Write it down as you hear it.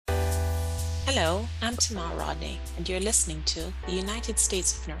Hello, I'm Tamar Rodney, and you're listening to The United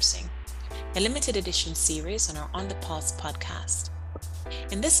States of Nursing, a limited edition series on our On the Pulse podcast.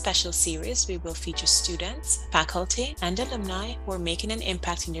 In this special series, we will feature students, faculty, and alumni who are making an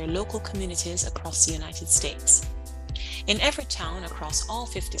impact in their local communities across the United States. In every town across all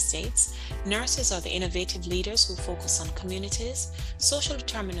 50 states, nurses are the innovative leaders who focus on communities, social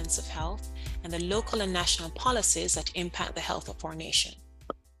determinants of health, and the local and national policies that impact the health of our nation.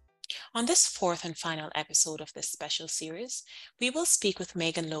 On this fourth and final episode of this special series, we will speak with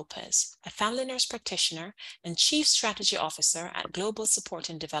Megan Lopez, a family nurse practitioner and Chief Strategy Officer at Global Support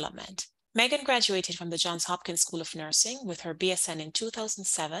and Development. Megan graduated from the Johns Hopkins School of Nursing with her BSN in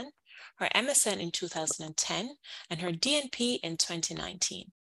 2007, her MSN in 2010, and her DNP in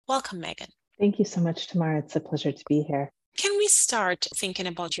 2019. Welcome, Megan. Thank you so much, Tamara. It's a pleasure to be here. Can we start thinking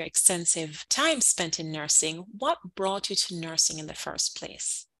about your extensive time spent in nursing? What brought you to nursing in the first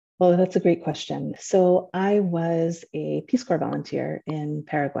place? Well, that's a great question. So I was a Peace Corps volunteer in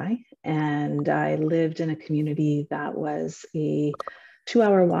Paraguay, and I lived in a community that was a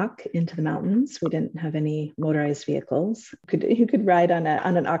 2-hour walk into the mountains. We didn't have any motorized vehicles. You could ride on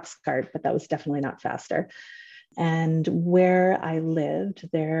an ox cart, but that was definitely not faster. And where I lived,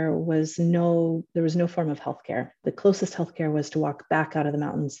 there was no form of healthcare. The closest healthcare was to walk back out of the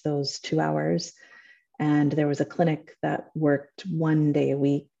mountains those 2 hours. And there was a clinic that worked 1 day a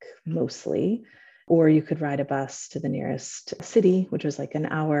week mostly, or you could ride a bus to the nearest city, which was like an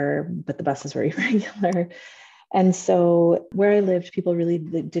hour, but the buses were irregular. And so where I lived, people really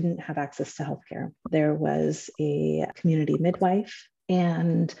didn't have access to healthcare. There was a community midwife,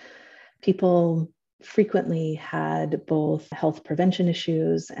 and people frequently had both health prevention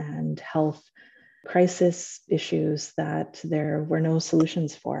issues and health crisis issues that there were no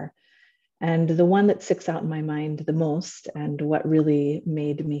solutions for. And the one that sticks out in my mind the most, and what really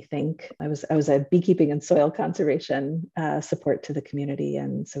made me think, I was a beekeeping and soil conservation support to the community,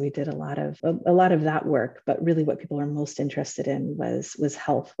 and so we did a lot of that work. But really, what people were most interested in was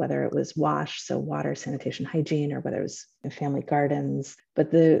health, whether it was WASH, so water, sanitation, hygiene, or whether it was family gardens. But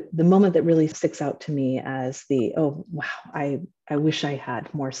the moment that really sticks out to me as I wish I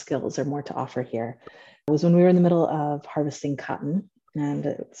had more skills or more to offer here, was when we were in the middle of harvesting cotton. And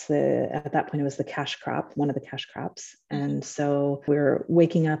at that point, it was the cash crop, one of the cash crops. And so we were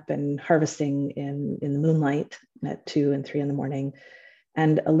waking up and harvesting in the moonlight at 2 and 3 in the morning.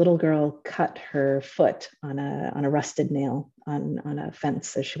 And a little girl cut her foot on a rusted nail on a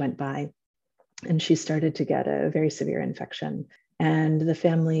fence as she went by. And she started to get a very severe infection. And the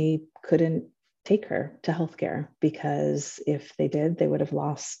family couldn't take her to healthcare, because if they did, they would have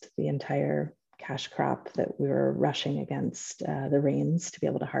lost the entire cash crop that we were rushing against the rains to be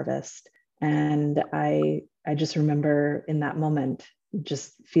able to harvest. And I just remember in that moment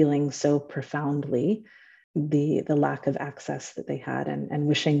just feeling so profoundly the lack of access that they had, and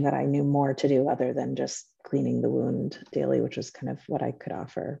wishing that I knew more to do other than just cleaning the wound daily, which was kind of what I could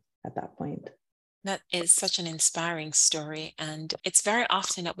offer at that point. That is such an inspiring story. And it's very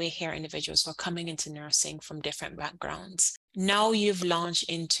often that we hear individuals who are coming into nursing from different backgrounds. Now you've launched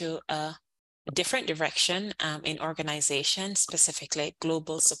into a different direction in organization, specifically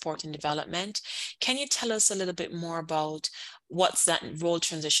global support and development. Can you tell us a little bit more about what's that role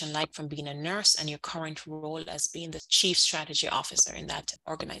transition like from being a nurse and your current role as being the Chief Strategy Officer in that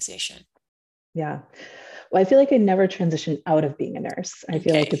organization? Yeah. Well, I feel like I never transitioned out of being a nurse. I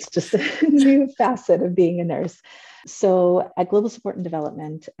feel like it's just a new facet of being a nurse. So at Global Support and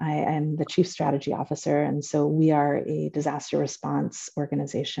Development, I am the Chief Strategy Officer. And so we are a disaster response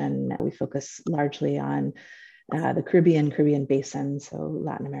organization. We focus largely on the Caribbean Basin, so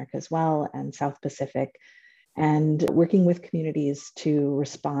Latin America as well, and South Pacific, and working with communities to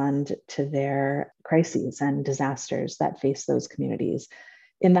respond to their crises and disasters that face those communities.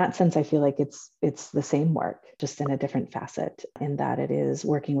 In that sense, I feel like it's the same work, just in a different facet, in that it is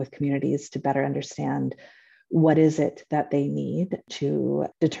working with communities to better understand what is it that they need to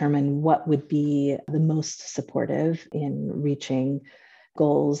determine what would be the most supportive in reaching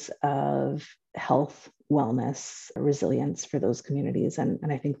goals of health, wellness, resilience for those communities. And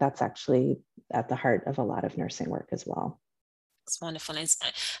I think that's actually at the heart of a lot of nursing work as well. It's wonderful.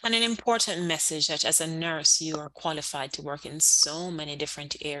 And an important message that as a nurse, you are qualified to work in so many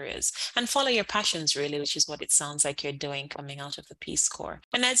different areas and follow your passions, really, which is what it sounds like you're doing coming out of the Peace Corps.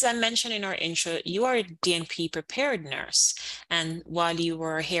 And as I mentioned in our intro, you are a DNP prepared nurse. And while you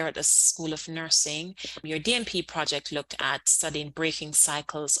were here at the School of Nursing, your DNP project looked at studying breaking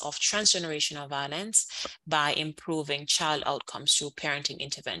cycles of transgenerational violence by improving child outcomes through parenting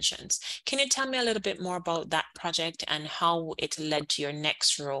interventions. Can you tell me a little bit more about that project and how it led to your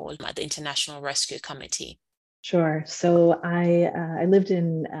next role at the International Rescue Committee? Sure. So I lived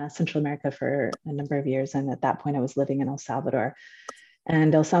in Central America for a number of years, and at that point, I was living in El Salvador.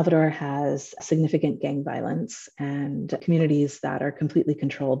 And El Salvador has significant gang violence and communities that are completely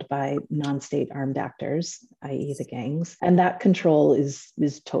controlled by non-state armed actors, i.e., the gangs. And that control is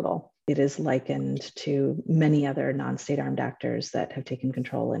total. It is likened to many other non-state armed actors that have taken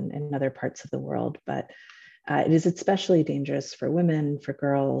control in other parts of the world. But it is especially dangerous for women, for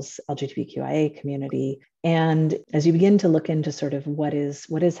girls, LGBTQIA community. And as you begin to look into sort of what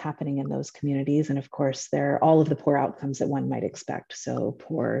is happening in those communities, and of course, there are all of the poor outcomes that one might expect. So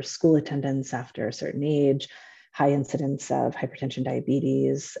poor school attendance after a certain age, high incidence of hypertension,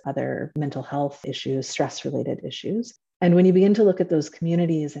 diabetes, other mental health issues, stress-related issues. And when you begin to look at those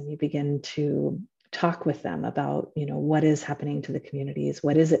communities and you begin to talk with them about, what is happening to the communities,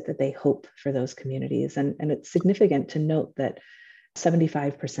 what is it that they hope for those communities. And it's significant to note that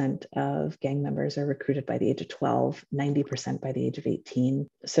 75% of gang members are recruited by the age of 12, 90% by the age of 18.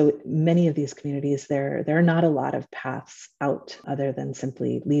 So many of these communities, there are not a lot of paths out other than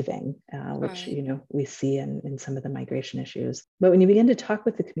simply leaving, which, Right. we see in some of the migration issues. But when you begin to talk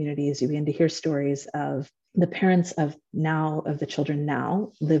with the communities, you begin to hear stories of the parents of the children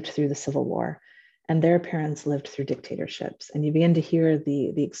now lived through the Civil War, and their parents lived through dictatorships. And you begin to hear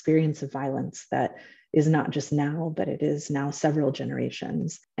the experience of violence that is not just now, but it is now several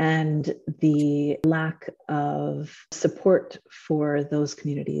generations. And the lack of support for those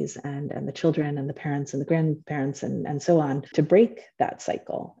communities and the children and the parents and the grandparents and so on to break that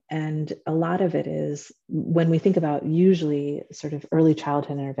cycle. And a lot of it is, when we think about usually sort of early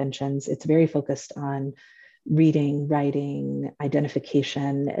childhood interventions, it's very focused on reading, writing,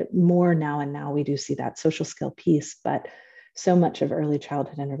 identification. More now and now we do see that social skill piece, but so much of early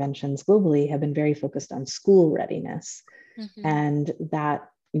childhood interventions globally have been very focused on school readiness. Mm-hmm. And that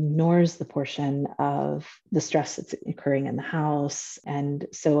ignores the portion of the stress that's occurring in the house. And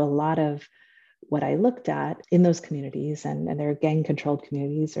so a lot of what I looked at in those communities, and there are gang controlled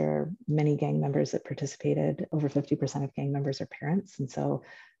communities, or many gang members that participated. Over 50% of gang members are parents. And so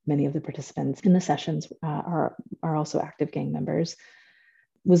many of the participants in the sessions are also active gang members.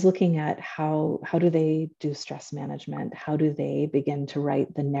 Was looking at how do they do stress management? How do they begin to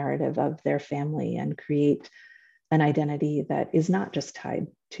write the narrative of their family and create an identity that is not just tied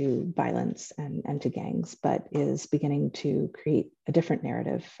to violence and to gangs, but is beginning to create a different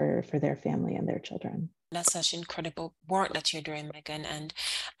narrative for their family and their children. That's such incredible work that you're doing, Megan. And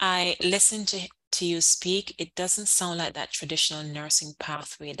I listened to you speak. It doesn't sound like that traditional nursing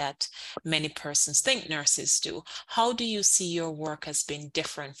pathway that many persons think nurses do. How do you see your work as being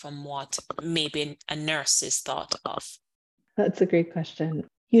different from what maybe a nurse is thought of? That's a great question.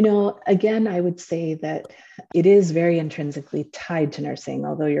 Again, I would say that it is very intrinsically tied to nursing,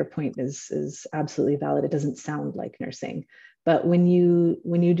 although your point is absolutely valid. It doesn't sound like nursing. But when you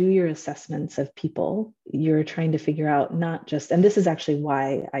do your assessments of people, you're trying to figure out not just, and this is actually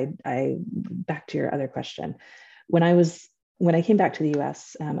why I back to your other question. When I came back to the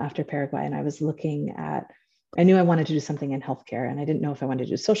US after Paraguay, and I was looking at, I knew I wanted to do something in healthcare, and I didn't know if I wanted to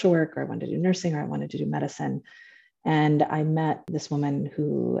do social work, or I wanted to do nursing, or I wanted to do medicine. And I met this woman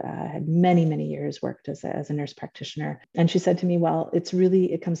who had many, many years worked as a nurse practitioner. And she said to me, well,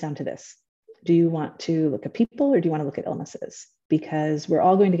 it comes down to this. Do you want to look at people, or do you want to look at illnesses? Because we're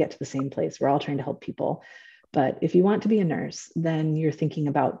all going to get to the same place. We're all trying to help people. But if you want to be a nurse, then you're thinking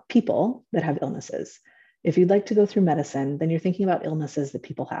about people that have illnesses. If you'd like to go through medicine, then you're thinking about illnesses that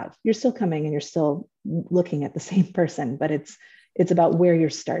people have. You're still coming and you're still looking at the same person, but it's about where you're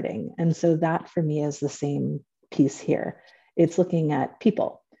starting. And so that for me is the same piece here. It's looking at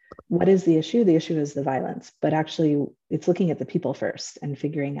people. What is the issue? The issue is the violence, but actually it's looking at the people first and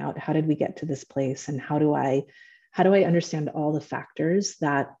figuring out, how did we get to this place, and how do I understand all the factors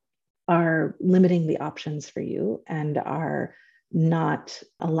that are limiting the options for you and are not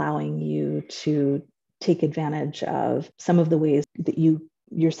allowing you to take advantage of some of the ways that you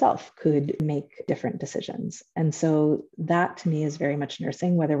yourself could make different decisions. And so that to me is very much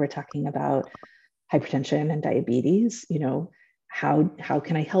nursing, whether we're talking about hypertension and diabetes. How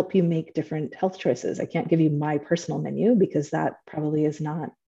can I help you make different health choices? I can't give you my personal menu because that probably is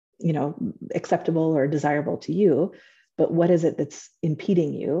not, acceptable or desirable to you. But what is it that's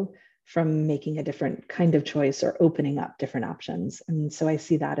impeding you from making a different kind of choice or opening up different options? And so I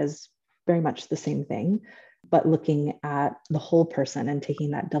see that as very much the same thing, but looking at the whole person and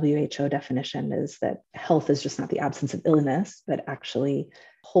taking that WHO definition is that health is just not the absence of illness, but actually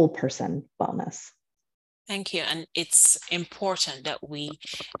whole person wellness. Thank you. And it's important that we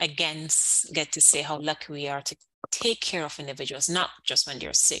again get to say how lucky we are to take care of individuals, not just when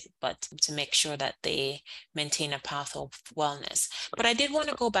they're sick, but to make sure that they maintain a path of wellness. But I did want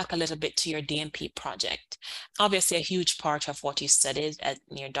to go back a little bit to your DMP project. Obviously, a huge part of what you studied at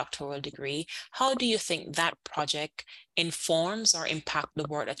your doctoral degree. How do you think that project informs or impact the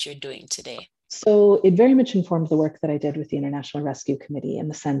work that you're doing today? So it very much informed the work that I did with the International Rescue Committee in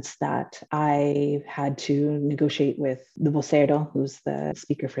the sense that I had to negotiate with the vocero, who's the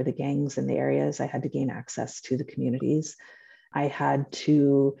speaker for the gangs in the areas. I had to gain access to the communities. I had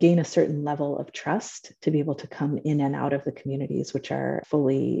to gain a certain level of trust to be able to come in and out of the communities, which are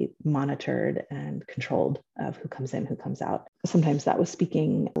fully monitored and controlled of who comes in, who comes out. Sometimes that was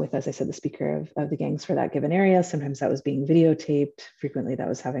speaking with, as I said, the speaker of the gangs for that given area. Sometimes that was being videotaped. Frequently, that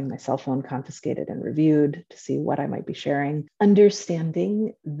was having my cell phone confiscated and reviewed to see what I might be sharing.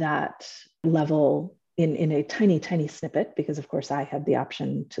 Understanding that level in a tiny, tiny snippet, because of course I had the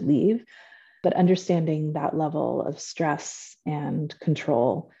option to leave. But understanding that level of stress and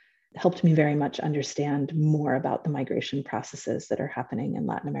control helped me very much understand more about the migration processes that are happening in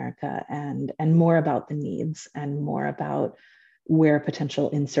Latin America and more about the needs and more about where potential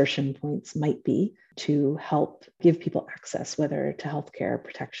insertion points might be to help give people access, whether to healthcare,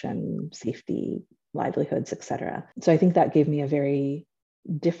 protection, safety, livelihoods, et cetera. So I think that gave me a very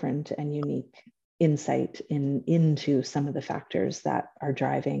different and unique insight into some of the factors that are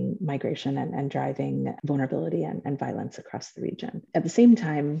driving migration and driving vulnerability and violence across the region. At the same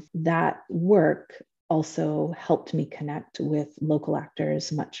time, that work also helped me connect with local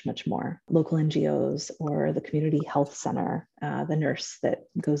actors much, much more. Local NGOs or the community health center, the nurse that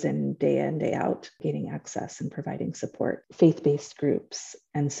goes in day out, gaining access and providing support, faith-based groups.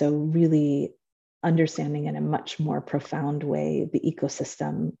 And so really understanding in a much more profound way the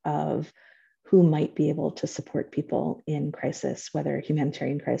ecosystem of who might be able to support people in crisis, whether a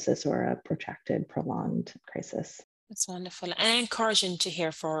humanitarian crisis or a protracted, prolonged crisis. That's wonderful and encouraging to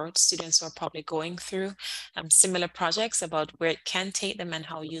hear for students who are probably going through similar projects about where it can take them and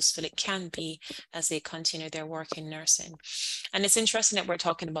how useful it can be as they continue their work in nursing. And it's interesting that we're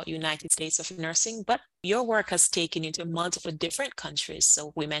talking about United States of Nursing, but your work has taken you to multiple different countries.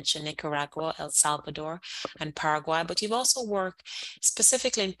 So we mentioned Nicaragua, El Salvador, and Paraguay, but you've also worked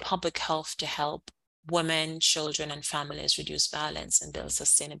specifically in public health to help women, children, and families reduce violence and build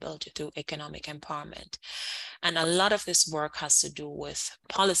sustainability through economic empowerment. And a lot of this work has to do with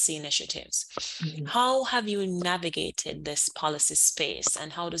policy initiatives. Mm-hmm. How have you navigated this policy space,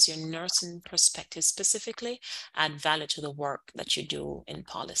 and how does your nursing perspective specifically add value to the work that you do in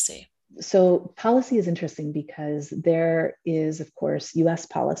policy? So policy is interesting because there is, of course, US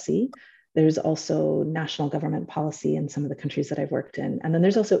policy. There's also national government policy in some of the countries that I've worked in. And then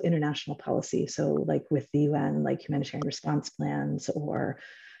there's also international policy. So like with the UN, like humanitarian response plans, or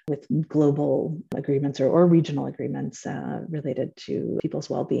with global agreements or regional agreements related to people's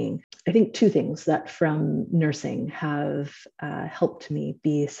well-being. I think two things that from nursing have helped me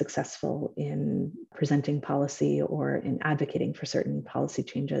be successful in presenting policy or in advocating for certain policy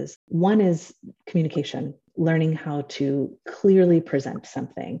changes. One is communication, learning how to clearly present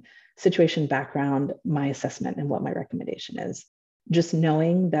something, situation, background, my assessment, and what my recommendation is. Just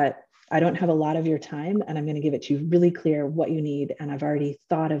knowing that I don't have a lot of your time and I'm going to give it to you really clear what you need. And I've already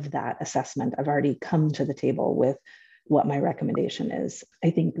thought of that assessment. I've already come to the table with what my recommendation is. I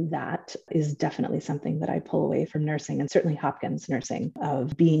think that is definitely something that I pull away from nursing, and certainly Hopkins nursing,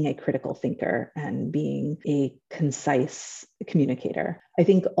 of being a critical thinker and being a concise communicator. I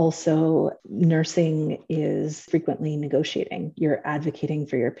think also nursing is frequently negotiating. You're advocating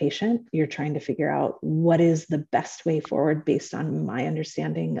for your patient. You're trying to figure out what is the best way forward based on my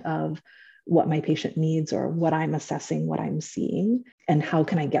understanding of what my patient needs or what I'm assessing, what I'm seeing, and how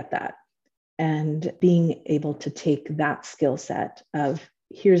can I get that? And being able to take that skill set of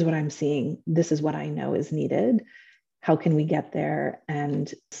here's what I'm seeing, this is what I know is needed, how can we get there,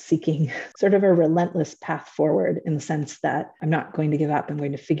 and seeking sort of a relentless path forward in the sense that I'm not going to give up. I'm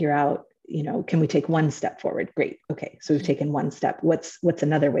going to figure out, can we take one step forward? Great. Okay. So we've taken one step. What's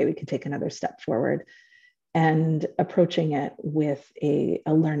another way we could take another step forward? And approaching it with a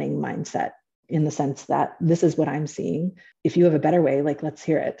learning mindset, in the sense that this is what I'm seeing. If you have a better way, like, let's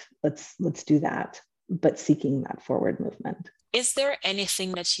hear it. Let's do that, but seeking that forward movement. Is there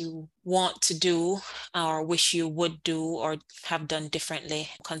anything that you want to do or wish you would do or have done differently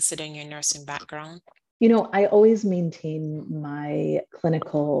considering your nursing background? I always maintain my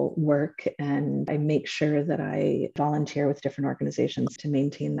clinical work, and I make sure that I volunteer with different organizations to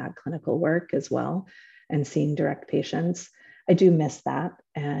maintain that clinical work as well and seeing direct patients. I do miss that.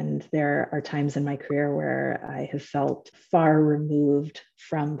 And there are times in my career where I have felt far removed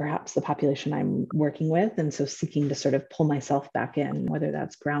from perhaps the population I'm working with. And so seeking to sort of pull myself back in, whether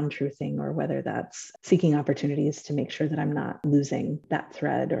that's ground truthing or whether that's seeking opportunities to make sure that I'm not losing that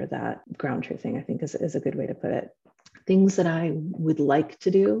thread or that ground truthing, I think is a good way to put it. Things that I would like to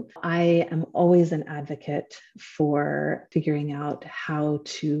do. I am always an advocate for figuring out how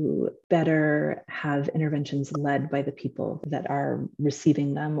to better have interventions led by the people that are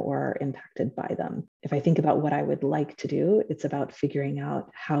receiving them or are impacted by them. If I think about what I would like to do, it's about figuring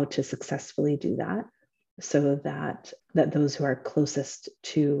out how to successfully do that so that those who are closest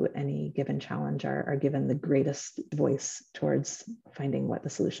to any given challenge are given the greatest voice towards finding what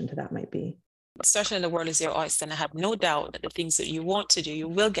the solution to that might be. Especially in the world is your oyster, and I have no doubt that the things that you want to do, you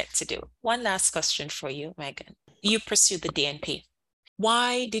will get to do. One last question for you, Megan. You pursued the DNP.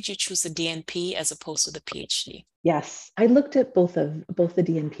 Why did you choose the DNP as opposed to the PhD? Yes, I looked at both the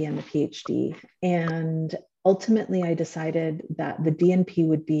DNP and the PhD, and ultimately I decided that the DNP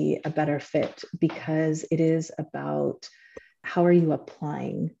would be a better fit because it is about how are you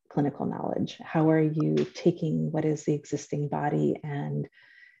applying clinical knowledge? How are you taking what is the existing body and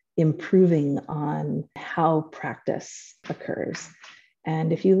improving on how practice occurs?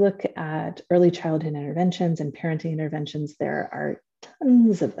 And if you look at early childhood interventions and parenting interventions, there are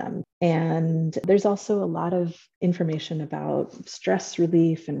tons of them. And there's also a lot of information about stress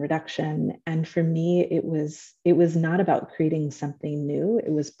relief and reduction. And for me, it was not about creating something new.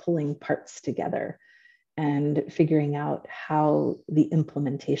 It was pulling parts together and figuring out how the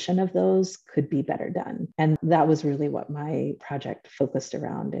implementation of those could be better done. And that was really what my project focused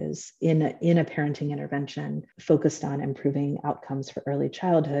around, is in a parenting intervention focused on improving outcomes for early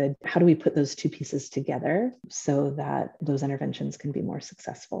childhood. How do we put those two pieces together so that those interventions can be more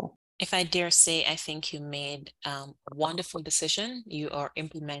successful? If I dare say, I think you made a wonderful decision. You are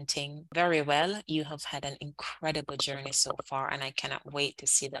implementing very well. You have had an incredible journey so far, and I cannot wait to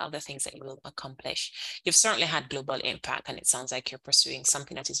see the other things that you will accomplish. You've certainly had global impact, and it sounds like you're pursuing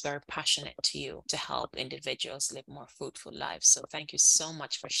something that is very passionate to you to help individuals live more fruitful lives. So thank you so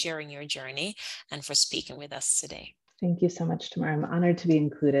much for sharing your journey and for speaking with us today. Thank you so much, Tamar. I'm honored to be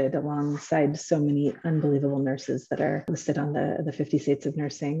included alongside so many unbelievable nurses that are listed on the 50 States of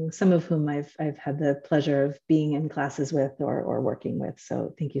Nursing, some of whom I've had the pleasure of being in classes with or working with.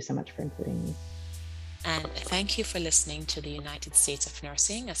 So thank you so much for including me. And thank you for listening to the United States of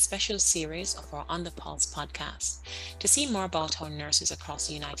Nursing, a special series of our On the Pulse podcast. To see more about how nurses across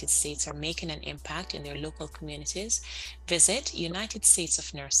the United States are making an impact in their local communities, visit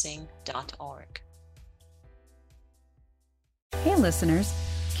unitedstatesofnursing.org. Hey listeners,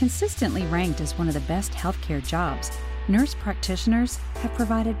 consistently ranked as one of the best healthcare jobs, nurse practitioners have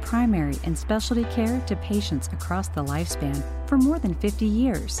provided primary and specialty care to patients across the lifespan for more than 50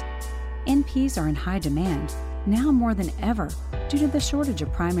 years. NPs are in high demand, now more than ever, due to the shortage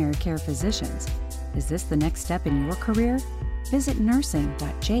of primary care physicians. Is this the next step in your career? Visit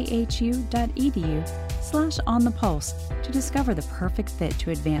nursing.jhu.edu/onthepulse to discover the perfect fit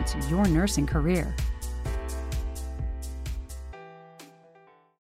to advance your nursing career.